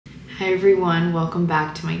Hi everyone, welcome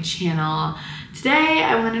back to my channel. Today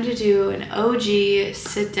I wanted to do an OG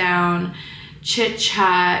sit down, chit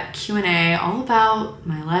chat, Q&A all about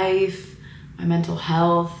my life, my mental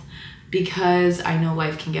health, because I know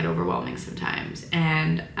life can get overwhelming sometimes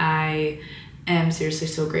and I am seriously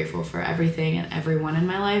so grateful for everything and everyone in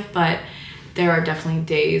my life, but there are definitely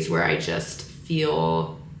days where I just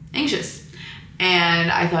feel anxious and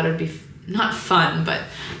I thought it'd be not fun, but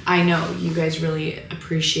I know you guys really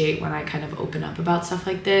appreciate when I kind of open up about stuff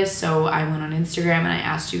like this. So I went on Instagram and I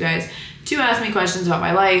asked you guys to ask me questions about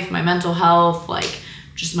my life, my mental health, like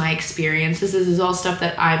just my experiences. This is all stuff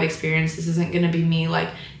that I've experienced. This isn't gonna be me like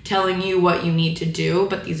telling you what you need to do,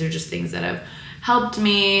 but these are just things that have helped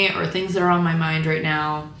me or things that are on my mind right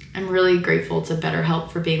now. I'm really grateful to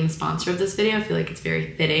BetterHelp for being the sponsor of this video. I feel like it's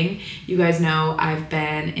very fitting. You guys know I've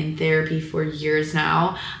been in therapy for years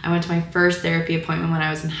now. I went to my first therapy appointment when I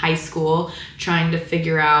was in high school, trying to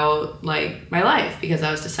figure out like my life because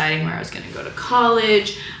I was deciding where I was gonna go to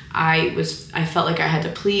college. I felt like I had to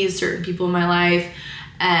please certain people in my life.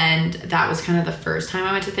 And that was kind of the first time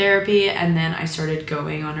I went to therapy. And then I started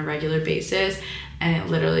going on a regular basis. And it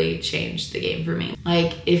literally changed the game for me.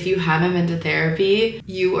 Like, if you haven't been to therapy,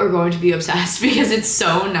 you are going to be obsessed because it's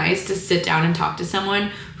so nice to sit down and talk to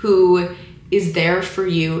someone who is there for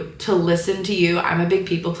you, to listen to you. I'm a big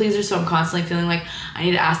people pleaser, so I'm constantly feeling like I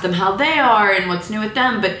need to ask them how they are and what's new with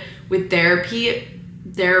them. But with therapy,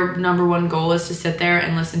 their number one goal is to sit there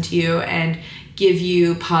and listen to you and give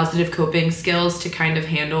you positive coping skills to kind of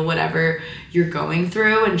handle whatever you're going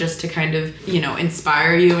through and just to kind of, you know,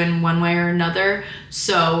 inspire you in one way or another.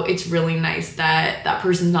 So it's really nice that that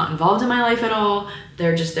person's not involved in my life at all.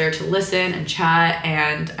 They're just there to listen and chat,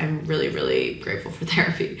 and I'm really, really grateful for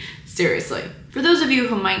therapy. Seriously. For those of you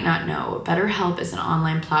who might not know, BetterHelp is an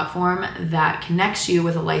online platform that connects you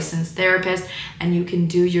with a licensed therapist, and you can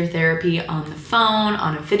do your therapy on the phone,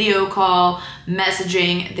 on a video call,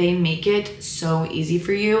 messaging. They make it so easy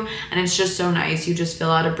for you, and it's just so nice. You just fill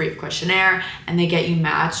out a brief questionnaire and they get you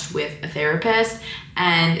matched with a therapist,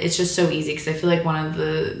 and it's just so easy because I feel like one of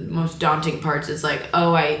the most daunting parts is like,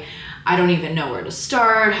 oh, I don't even know where to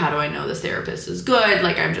start. How do I know this therapist is good?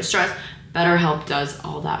 Like, I'm just stressed. BetterHelp does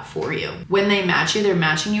all that for you. When they match you, they're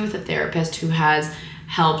matching you with a therapist who has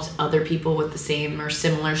helped other people with the same or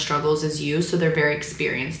similar struggles as you, so they're very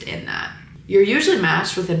experienced in that. You're usually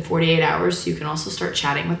matched within 48 hours, so you can also start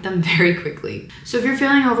chatting with them very quickly. So if you're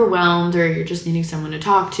feeling overwhelmed or you're just needing someone to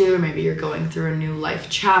talk to, or maybe you're going through a new life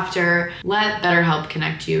chapter, let BetterHelp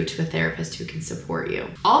connect you to a therapist who can support you.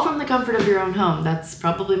 All from the comfort of your own home. That's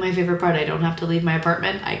probably my favorite part. I don't have to leave my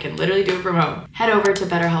apartment. I can literally do it from home. Head over to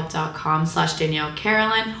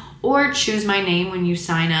betterhelp.com/DanielleCarolyn or choose my name when you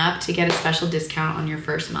sign up to get a special discount on your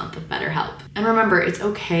first month of BetterHelp. And remember, it's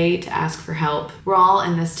okay to ask for help. We're all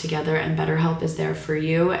in this together, and BetterHelp is there for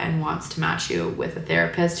you and wants to match you with a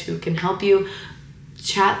therapist who can help you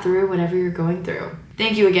chat through whatever you're going through.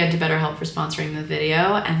 Thank you again to BetterHelp for sponsoring the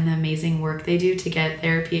video and the amazing work they do to get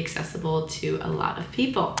therapy accessible to a lot of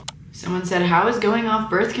people. Someone said, how is going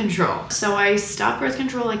off birth control? So I stopped birth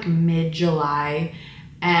control like mid-July,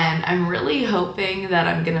 and I'm really hoping that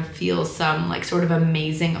I'm gonna feel some like sort of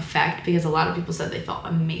amazing effect because a lot of people said they felt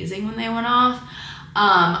amazing when they went off.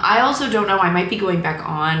 I also don't know, I might be going back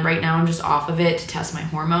on. Right now I'm just off of it to test my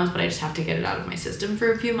hormones, but I just have to get it out of my system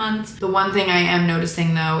for a few months. The one thing I am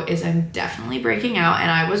noticing though is I'm definitely breaking out, and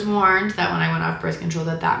I was warned that when I went off birth control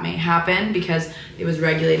that may happen because it was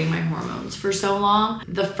regulating my hormones for so long.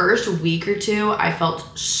 The first week or two I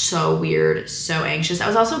felt so weird, so anxious. I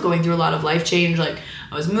was also going through a lot of life change, like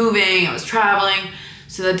I was moving, I was traveling,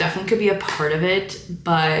 so that definitely could be a part of it.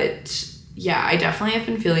 But yeah, I definitely have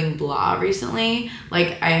been feeling blah recently.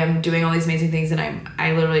 Like I am doing all these amazing things and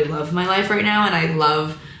I literally love my life right now, and I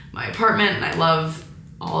love my apartment and I love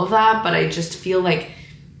all of that, but I just feel like,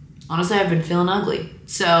 honestly, I've been feeling ugly.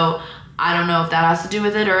 So I don't know if that has to do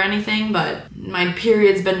with it or anything, but my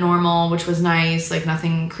period's been normal, which was nice, like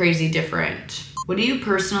nothing crazy different. What do you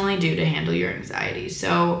personally do to handle your anxiety?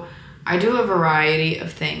 So I do a variety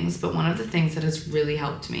of things, but one of the things that has really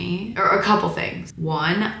helped me, or a couple things.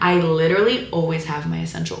 One, I literally always have my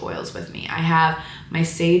essential oils with me. I have my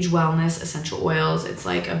Sage Wellness essential oils. It's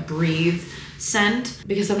like a breathe scent,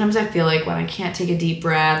 because sometimes I feel like when I can't take a deep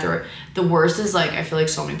breath, or the worst is like, I feel like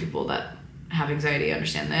so many people that have anxiety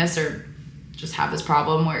understand this or just have this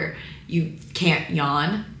problem where you can't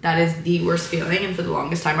yawn. That is the worst feeling. And for the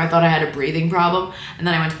longest time, I thought I had a breathing problem. And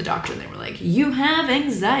then I went to the doctor and they were like, you have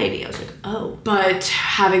anxiety. I was like, oh. But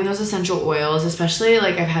having those essential oils, especially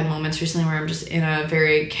like I've had moments recently where I'm just in a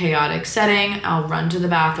very chaotic setting, I'll run to the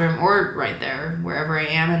bathroom or right there, wherever I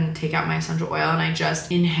am, and take out my essential oil and I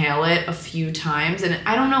just inhale it a few times. And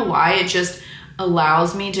I don't know why, it just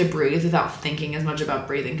allows me to breathe without thinking as much about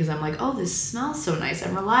breathing, because I'm like, oh, this smells so nice.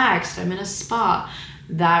 I'm relaxed. I'm in a spa.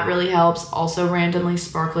 That really helps. Also randomly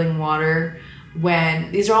sparkling water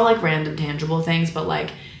when, these are all like random tangible things, but like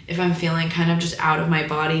if I'm feeling kind of just out of my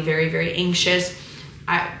body, very, very anxious,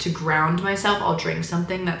 to ground myself, I'll drink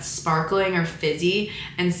something that's sparkling or fizzy,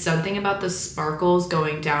 and something about the sparkles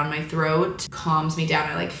going down my throat calms me down.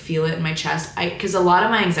 I like feel it in my chest. Because a lot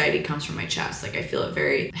of my anxiety comes from my chest. Like I feel it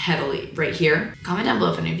very heavily right here. Comment down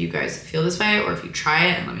below if any of you guys feel this way or if you try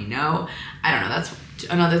it and let me know. I don't know, that's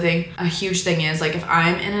another thing. A huge thing is like if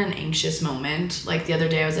I'm in an anxious moment, like the other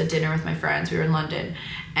day I was at dinner with my friends, we were in London,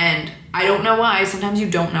 and I don't know why, sometimes you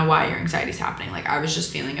don't know why your anxiety is happening. Like I was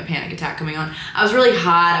just feeling a panic attack coming on. I was really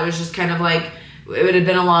hot. I was just kind of like, it would have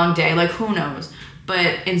been a long day, like who knows?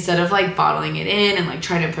 But instead of like bottling it in and like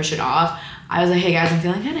trying to push it off, I was like, hey guys, I'm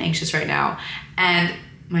feeling kind of anxious right now. And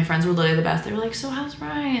my friends were literally the best. They were like, so how's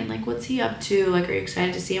Ryan? Like, what's he up to? Like, are you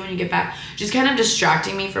excited to see him when you get back? Just kind of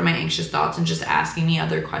distracting me from my anxious thoughts and just asking me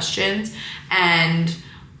other questions. And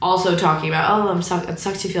also talking about, oh, it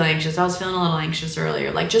sucks you feel anxious. I was feeling a little anxious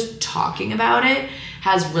earlier. Like just talking about it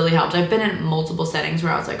has really helped. I've been in multiple settings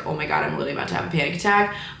where I was like, oh my God, I'm really about to have a panic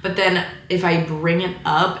attack. But then if I bring it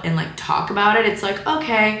up and like talk about it, it's like,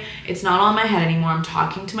 okay, it's not all in my head anymore. I'm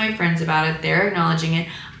talking to my friends about it. They're acknowledging it.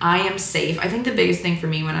 I am safe. I think the biggest thing for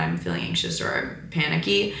me when I'm feeling anxious or I'm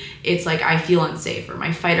panicky, it's like I feel unsafe or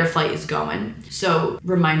my fight or flight is going. So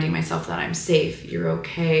reminding myself that I'm safe, you're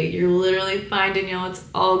okay, you're literally fine, Danielle, it's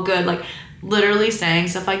all good. Like literally saying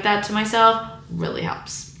stuff like that to myself really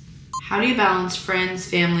helps. How do you balance friends,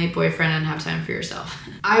 family, boyfriend, and have time for yourself?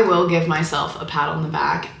 I will give myself a pat on the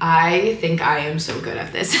back. I think I am so good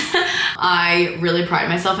at this. I really pride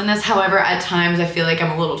myself in this. However, at times I feel like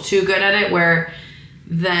I'm a little too good at it, where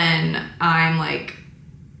then I'm like,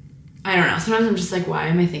 I don't know, sometimes I'm just like, why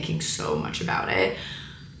am I thinking so much about it?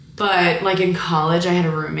 But like in college, I had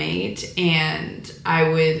a roommate and I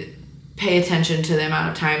would pay attention to the amount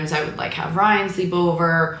of times I would like have Ryan sleep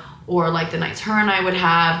over, or like the nights her and I would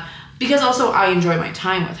have, because also I enjoy my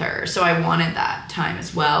time with her. So I wanted that time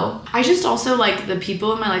as well. I just also like the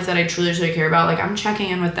people in my life that I truly, truly care about, like I'm checking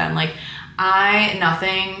in with them. Like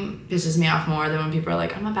nothing pisses me off more than when people are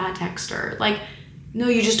like, I'm a bad texter. Like, no,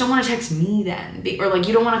 you just don't want to text me then. Or like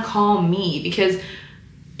you don't want to call me, because if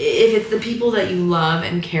it's the people that you love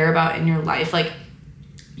and care about in your life, like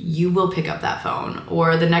you will pick up that phone,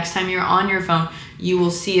 or the next time you're on your phone, you will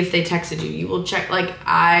see if they texted you. You will check. Like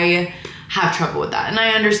I have trouble with that. And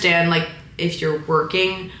I understand like if you're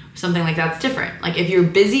working, something like that's different. Like if you're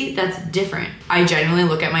busy, that's different. I genuinely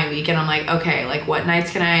look at my week and I'm like, okay, like what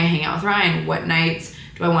nights can I hang out with Ryan? What nights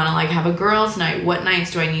do I want to like have a girls' night? What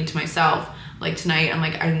nights do I need to myself? Like tonight, I'm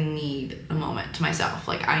like, I need a moment to myself.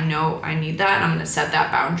 Like I know I need that, and I'm gonna set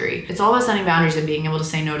that boundary. It's all about setting boundaries and being able to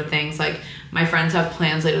say no to things. Like my friends have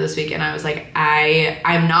plans later this week, and I was like,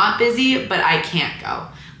 I'm not busy, but I can't go.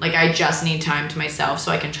 Like I just need time to myself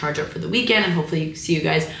so I can charge up for the weekend, and hopefully see you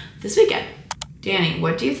guys this weekend. Danny,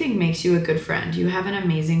 what do you think makes you a good friend? You have an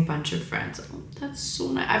amazing bunch of friends. Oh, that's so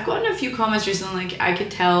nice. I've gotten a few comments recently, like, I could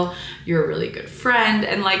tell you're a really good friend.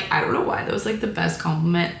 And like, I don't know why, that was like the best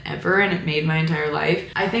compliment ever, and it made my entire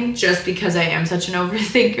life. I think just because I am such an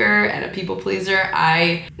overthinker and a people pleaser,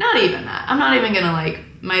 not even that. I'm not even gonna like,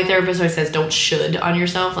 my therapist always says, don't should on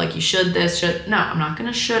yourself. Like you should this, should. No, I'm not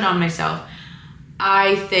gonna should on myself.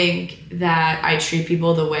 I think that I treat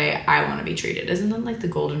people the way I want to be treated. Isn't that like the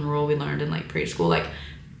golden rule we learned in like preschool? Like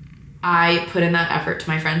I put in that effort to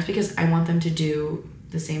my friends because I want them to do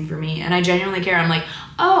the same for me. And I genuinely care. I'm like,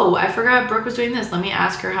 oh, I forgot Brooke was doing this. Let me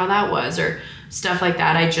ask her how that was, or stuff like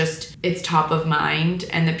that. It's top of mind,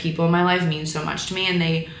 and the people in my life mean so much to me, and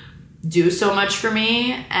they do so much for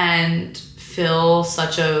me and fill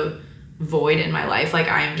such a void in my life. Like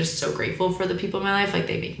I am just so grateful for the people in my life. Like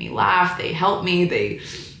they make me laugh, they help me, they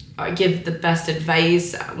give the best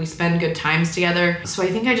advice, we spend good times together. So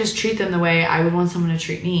I think I just treat them the way I would want someone to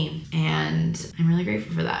treat me, and I'm really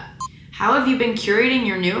grateful for that. How have you been curating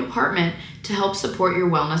your new apartment to help support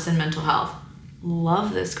your wellness and mental health?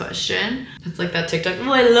 Love this question. That's like that TikTok,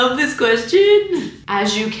 oh, I love this question.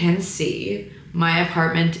 As you can see, my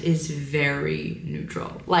apartment is very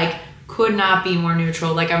neutral. Like could not be more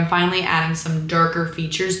neutral. Like I'm finally adding some darker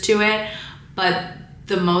features to it, but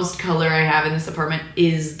the most color I have in this apartment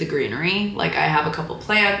is the greenery. Like I have a couple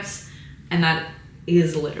plants and that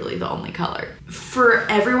is literally the only color. For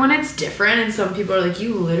everyone it's different, and some people are like,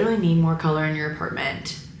 you literally need more color in your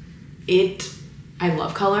apartment. I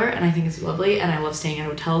love color and I think it's lovely, and I love staying at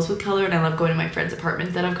hotels with color, and I love going to my friends'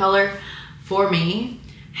 apartments that have color. For me,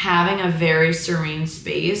 having a very serene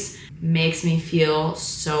space makes me feel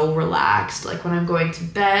so relaxed. Like when I'm going to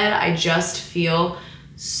bed, I just feel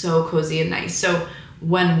so cozy and nice. So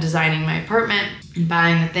when designing my apartment and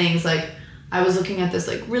buying the things, like I was looking at this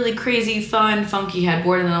like really crazy, fun, funky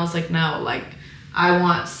headboard, and then I was like, no, like I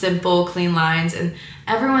want simple, clean lines, and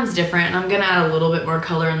everyone's different, and I'm gonna add a little bit more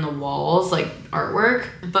color in the walls, like artwork.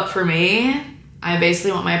 But for me, I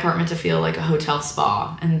basically want my apartment to feel like a hotel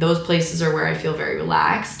spa, and those places are where I feel very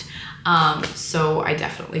relaxed. So I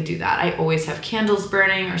definitely do that. I always have candles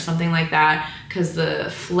burning or something like that because the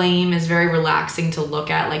flame is very relaxing to look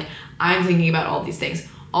at. Like I'm thinking about all these things.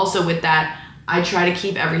 Also with that, I try to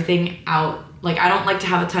keep everything out. Like I don't like to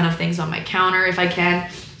have a ton of things on my counter if I can.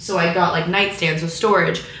 So I got like nightstands with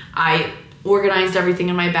storage. I organized everything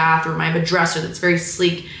in my bathroom. I have a dresser that's very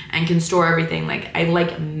sleek and can store everything. Like I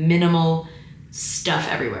like minimal stuff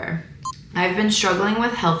everywhere. I've been struggling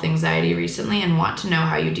with health anxiety recently and want to know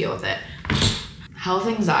how you deal with it. Health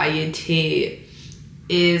anxiety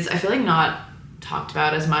is, I feel like, not talked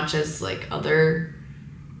about as much as like other,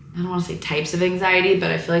 I don't want to say types of anxiety, but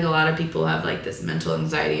I feel like a lot of people have like this mental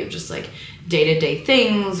anxiety of just like day-to-day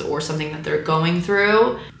things or something that they're going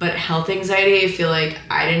through. But health anxiety, I feel like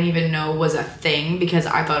I didn't even know was a thing because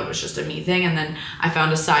I thought it was just a me thing. And then I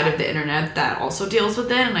found a side of the internet that also deals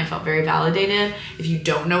with it, and I felt very validated. If you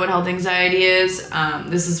don't know what health anxiety is,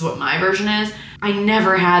 this is what my version is. I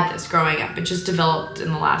never had this growing up. It just developed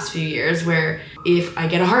in the last few years, where if I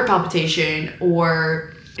get a heart palpitation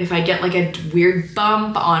or if I get like a weird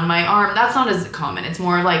bump on my arm, that's not as common. It's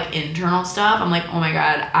more like internal stuff. I'm like, oh my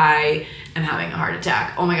God, I am having a heart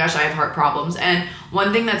attack. Oh my gosh, I have heart problems. And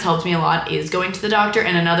one thing that's helped me a lot is going to the doctor.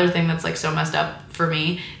 And another thing that's like so messed up for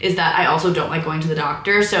me is that I also don't like going to the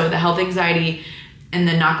doctor. So the health anxiety and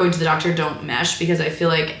then not going to the doctor don't mesh, because I feel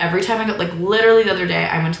like every time I go, like literally the other day,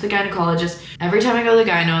 I went to the gynecologist. Every time I go to the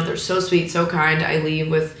gyno, they're so sweet, so kind. I leave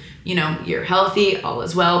with, you know, you're healthy, all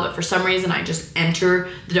is well. But for some reason, I just enter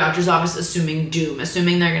the doctor's office assuming doom,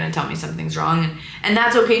 assuming they're gonna tell me something's wrong. And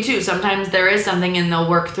that's okay too. Sometimes there is something and they'll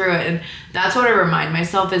work through it. And that's what I remind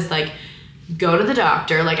myself is like, go to the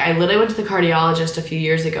doctor. Like I literally went to the cardiologist a few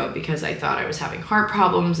years ago because I thought I was having heart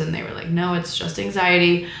problems, and they were like, no, it's just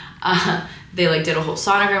anxiety. They like did a whole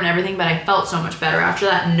sonogram and everything, but I felt so much better after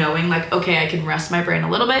that, knowing like, okay, I can rest my brain a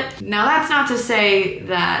little bit. Now that's not to say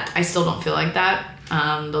that I still don't feel like that.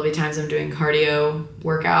 There'll be times I'm doing cardio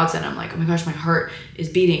workouts and I'm like, oh my gosh, my heart is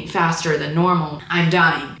beating faster than normal. I'm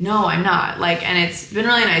dying. No, I'm not. Like, and it's been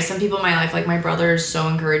really nice. Some people in my life, like my brother is so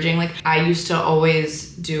encouraging. Like I used to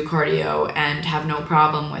always do cardio and have no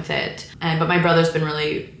problem with it. But my brother's been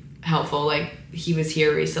really helpful. Like he was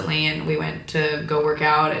here recently and we went to go work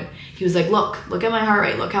out, and he was like, look at my heart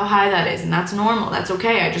rate. Look how high that is. And that's normal. That's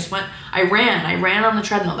okay. I ran on the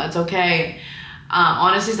treadmill. That's okay.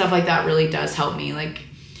 Honestly, stuff like that really does help me. Like,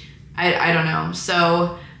 I don't know.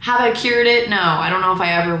 So have I cured it? No, I don't know if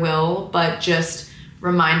I ever will, but just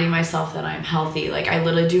reminding myself that I'm healthy. Like I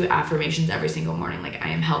literally do affirmations every single morning. Like I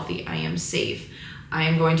am healthy. I am safe. I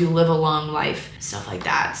am going to live a long life, stuff like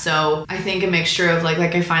that. So I think a mixture of like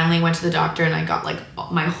I finally went to the doctor and I got like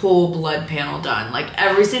my whole blood panel done. Like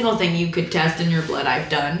every single thing you could test in your blood, I've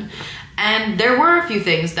done. And there were a few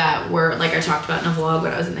things that were, like I talked about in a vlog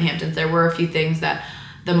when I was in the Hamptons, there were a few things that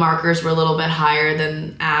the markers were a little bit higher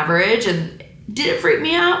than average. And did it freak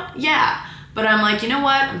me out? Yeah. But I'm like, you know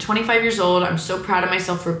what? I'm 25 years old. I'm so proud of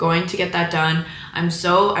myself for going to get that done. I'm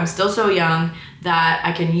still so young that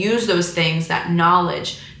I can use those things, that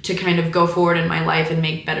knowledge, to kind of go forward in my life and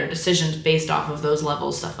make better decisions based off of those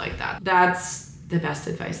levels, stuff like that. That's the best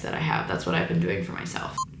advice that I have. That's what I've been doing for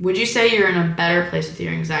myself. Would you say you're in a better place with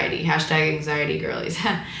your anxiety? Hashtag anxiety girlies.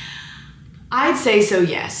 I'd say so,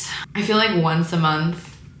 yes. I feel like once a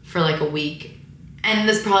month for like a week, and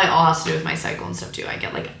this probably all has to do with my cycle and stuff too, I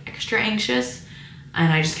get like extra anxious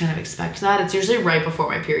and I just kind of expect that. It's usually right before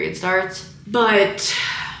my period starts, but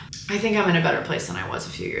I think I'm in a better place than I was a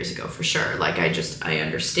few years ago for sure. Like I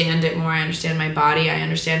understand it more. I understand my body. I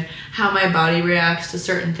understand how my body reacts to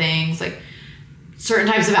certain things, like certain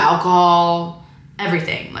types of alcohol,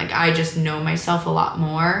 everything. Like I just know myself a lot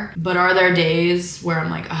more. But are there days where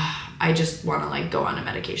I'm like, I just want to like go on a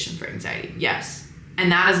medication for anxiety? Yes.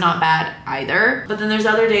 And that is not bad either. But then there's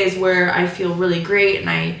other days where I feel really great and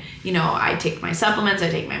I take my supplements, I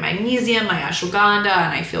take my magnesium, my ashwagandha,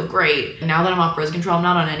 and I feel great. Now that I'm off birth control, I'm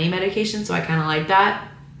not on any medication, so I kind of like that.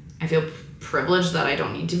 I feel privileged that I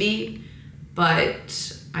don't need to be,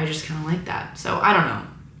 but I just kind of like that. So I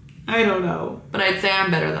don't know. But I'd say I'm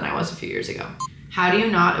better than I was a few years ago. How do you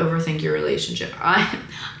not overthink your relationship? I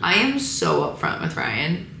am so upfront with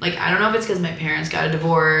Ryan. Like, I don't know if it's because my parents got a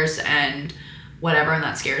divorce and whatever, and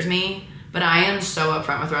that scares me, but I am so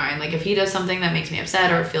upfront with Ryan. Like, if he does something that makes me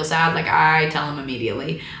upset or feel sad, like, I tell him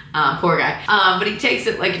immediately. Poor guy. But he takes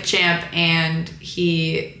it like a champ, and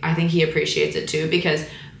I think he appreciates it too, because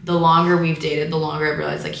the longer we've dated, the longer I've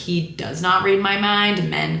realized, like, he does not read my mind.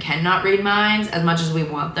 Men cannot read minds as much as we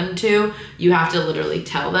want them to. You have to literally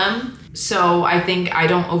tell them. So I think I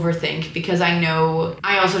don't overthink, because I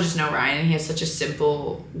also just know Ryan, and he has such a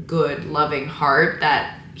simple, good, loving heart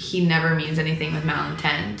that he never means anything with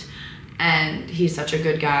malintent. And he's such a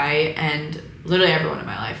good guy, and literally everyone in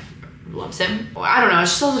my life loves him. I don't know,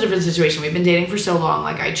 it's just a different situation. We've been dating for so long.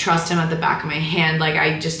 Like, I trust him at the back of my hand. Like,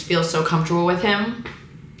 I just feel so comfortable with him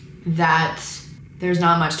that there's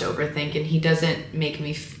not much to overthink, and he doesn't make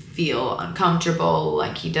me feel uncomfortable.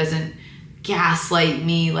 Like, he doesn't gaslight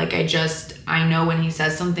me. Like, I know when he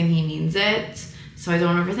says something, he means it, so I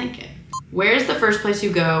don't overthink it. Where's the first place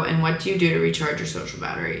you go, and what do you do to recharge your social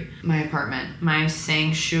battery? My apartment, my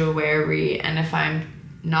sanctuary. And if I'm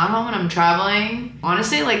not home and I'm traveling,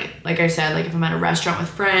 honestly, like I said, like, if I'm at a restaurant with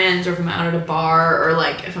friends, or if I'm out at a bar, or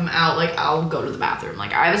like if I'm out, like, I'll go to the bathroom.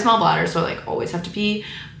 Like, I have a small bladder, so I like always have to pee,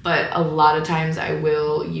 but a lot of times I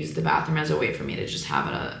will use the bathroom as a way for me to just have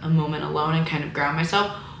a moment alone and kind of ground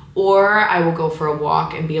myself. Or I will go for a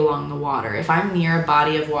walk and be along the water. If I'm near a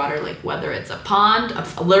body of water, like whether it's a pond,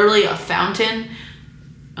 literally a fountain,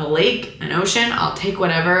 a lake, an ocean, I'll take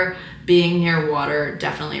whatever. Being near water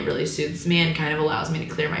definitely really soothes me and kind of allows me to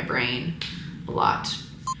clear my brain a lot.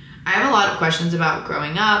 I have a lot of questions about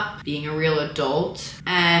growing up, being a real adult,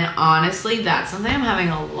 and honestly, that's something I'm having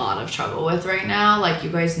a lot of trouble with right now. Like,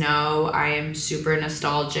 you guys know, I am super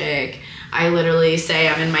nostalgic. I literally say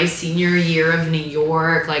I'm in my senior year of New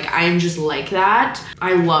York. Like, I am just like that.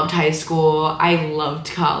 I loved high school, I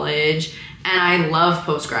loved college, and I love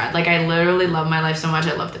post-grad. Like, I literally love my life so much.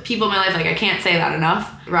 I love the people in my life. Like, I can't say that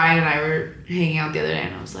enough. Ryan and I were hanging out the other day,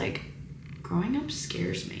 and I was like, growing up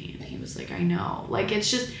scares me. And he was like, I know. Like,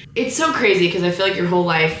 it's so crazy, because I feel like your whole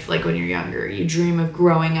life, like when you're younger, you dream of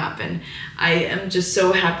growing up. And I am just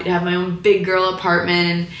so happy to have my own big girl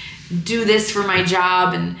apartment and do this for my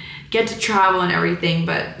job and get to travel and everything.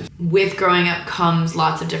 But with growing up comes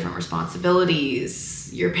lots of different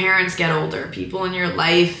responsibilities. Your parents get older, people in your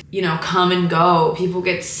life, come and go, people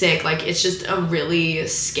get sick. Like, it's just a really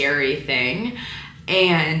scary thing.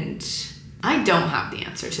 And I don't have the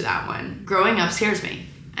answer to that one. Growing up scares me.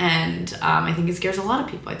 And I think it scares a lot of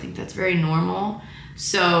people. I think that's very normal.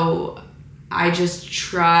 So I just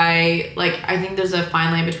try, I think there's a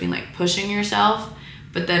fine line between pushing yourself,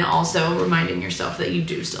 but then also reminding yourself that you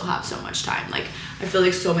do still have so much time. I feel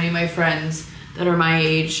like so many of my friends that are my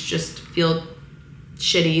age just feel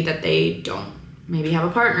shitty that they don't maybe have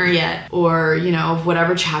a partner yet, or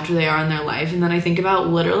whatever chapter they are in their life. And then I think about,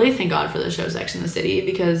 literally, thank God for the show Sex and the City,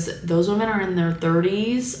 because those women are in their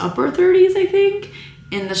 30s, upper 30s, I think,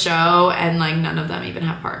 in the show, and none of them even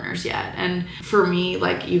have partners yet. And for me,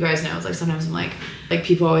 you guys know, it's sometimes I'm like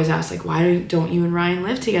people always ask, why don't you and Ryan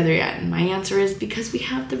live together yet? And my answer is, because we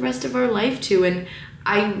have the rest of our life to. And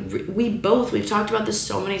we've talked about this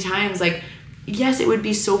so many times, yes, it would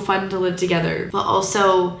be so fun to live together, but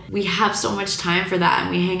also we have so much time for that,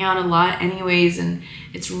 and we hang out a lot anyways, and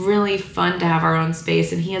it's really fun to have our own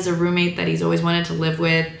space. And he has a roommate that he's always wanted to live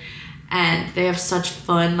with, and they have such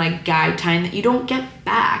fun guy time that you don't get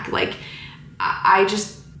back. But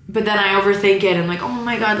then I overthink it, and oh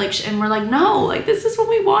my God, and we're no, this is what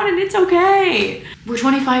we want, and it's okay. We're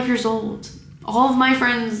 25 years old. Most of my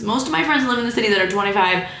friends live in the city that are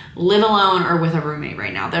 25, live alone or with a roommate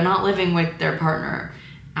right now. They're not living with their partner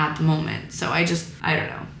at the moment. So I don't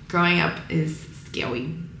know. Growing up is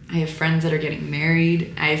scary. I have friends that are getting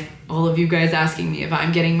married. I have all of you guys asking me if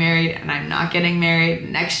I'm getting married, and I'm not getting married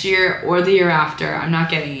next year or the year after. I'm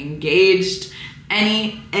not getting engaged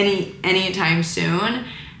anytime soon.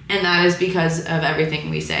 And that is because of everything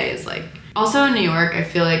we say is also in New York, I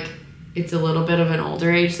feel like it's a little bit of an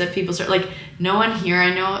older age that people start, no one here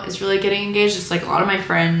I know is really getting engaged. It's a lot of my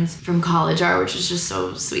friends from college are, which is just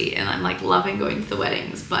so sweet. And I'm loving going to the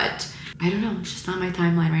weddings, but I don't know, it's just not my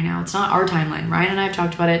timeline right now. It's not our timeline. Ryan and I have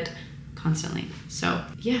talked about it constantly. So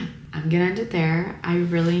yeah, I'm gonna end it there. I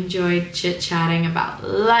really enjoyed chit-chatting about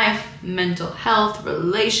life, mental health,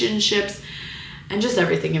 relationships, and just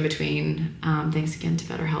everything in between. Thanks again to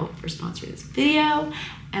BetterHelp for sponsoring this video,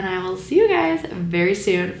 and I will see you guys very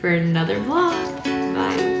soon for another vlog.